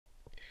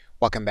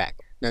Welcome back.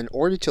 Now, in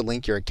order to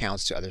link your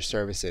accounts to other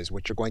services,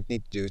 what you're going to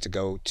need to do is to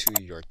go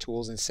to your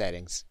Tools and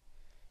Settings.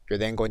 You're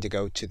then going to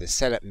go to the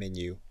Setup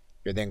menu.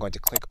 You're then going to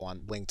click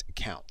on Linked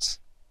Accounts.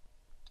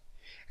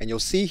 And you'll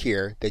see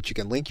here that you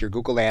can link your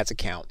Google Ads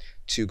account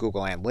to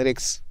Google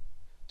Analytics,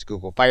 to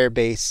Google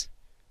Firebase,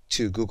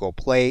 to Google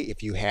Play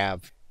if you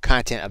have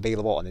content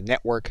available on the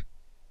network,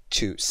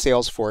 to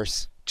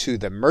Salesforce, to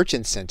the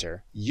Merchant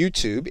Center,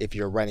 YouTube if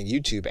you're running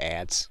YouTube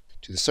ads,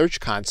 to the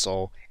Search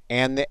Console,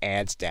 and the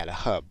Ads Data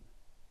Hub.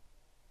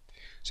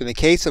 So in the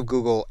case of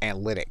Google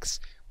Analytics,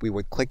 we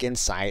would click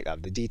inside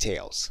of the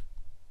details.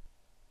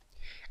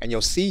 And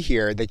you'll see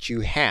here that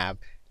you have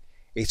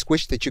a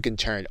switch that you can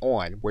turn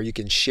on where you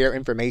can share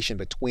information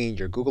between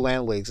your Google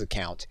Analytics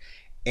account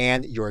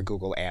and your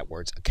Google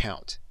AdWords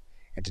account.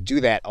 And to do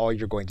that, all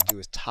you're going to do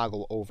is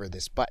toggle over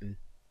this button,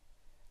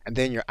 and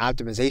then your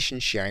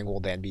optimization sharing will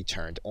then be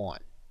turned on.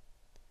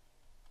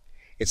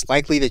 It's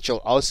likely that you'll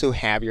also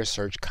have your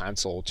Search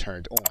Console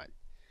turned on.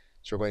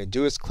 So what we're going to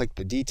do is click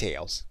the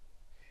details.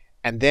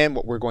 And then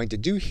what we're going to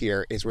do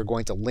here is we're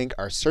going to link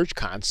our Search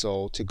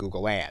Console to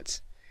Google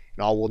Ads.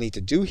 And all we'll need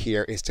to do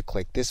here is to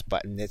click this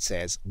button that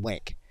says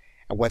Link.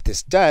 And what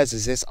this does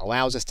is this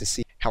allows us to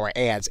see how our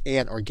ads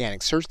and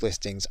organic search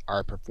listings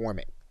are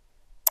performing.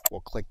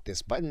 We'll click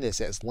this button that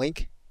says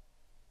Link.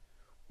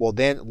 We'll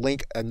then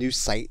link a new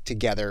site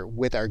together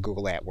with our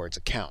Google AdWords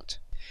account.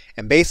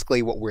 And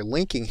basically what we're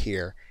linking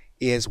here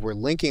is we're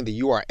linking the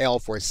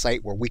URL for a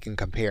site where we can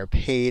compare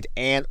paid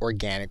and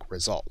organic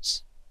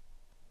results.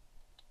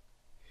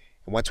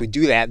 And once we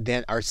do that,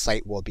 then our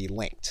site will be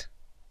linked.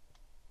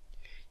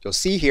 You'll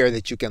see here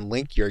that you can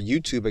link your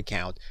YouTube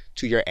account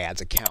to your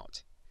ads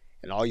account.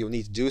 And all you'll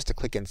need to do is to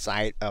click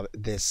inside of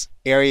this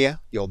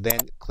area. You'll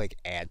then click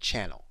Add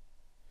Channel.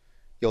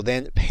 You'll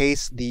then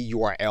paste the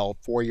URL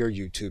for your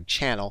YouTube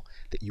channel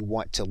that you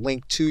want to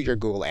link to your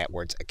Google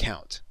AdWords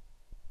account.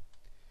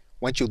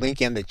 Once you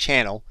link in the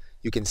channel,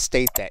 you can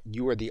state that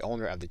you are the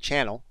owner of the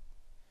channel.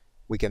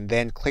 We can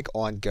then click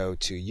on Go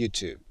to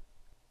YouTube.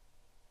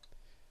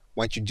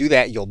 Once you do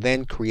that, you'll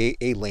then create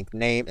a link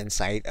name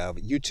inside of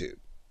YouTube.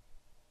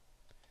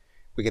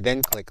 We can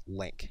then click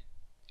Link.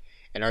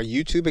 And our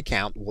YouTube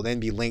account will then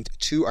be linked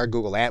to our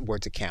Google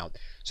AdWords account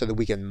so that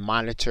we can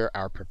monitor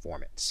our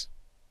performance.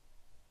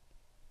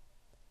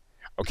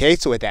 Okay,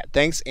 so with that,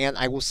 thanks, and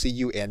I will see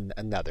you in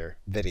another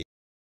video.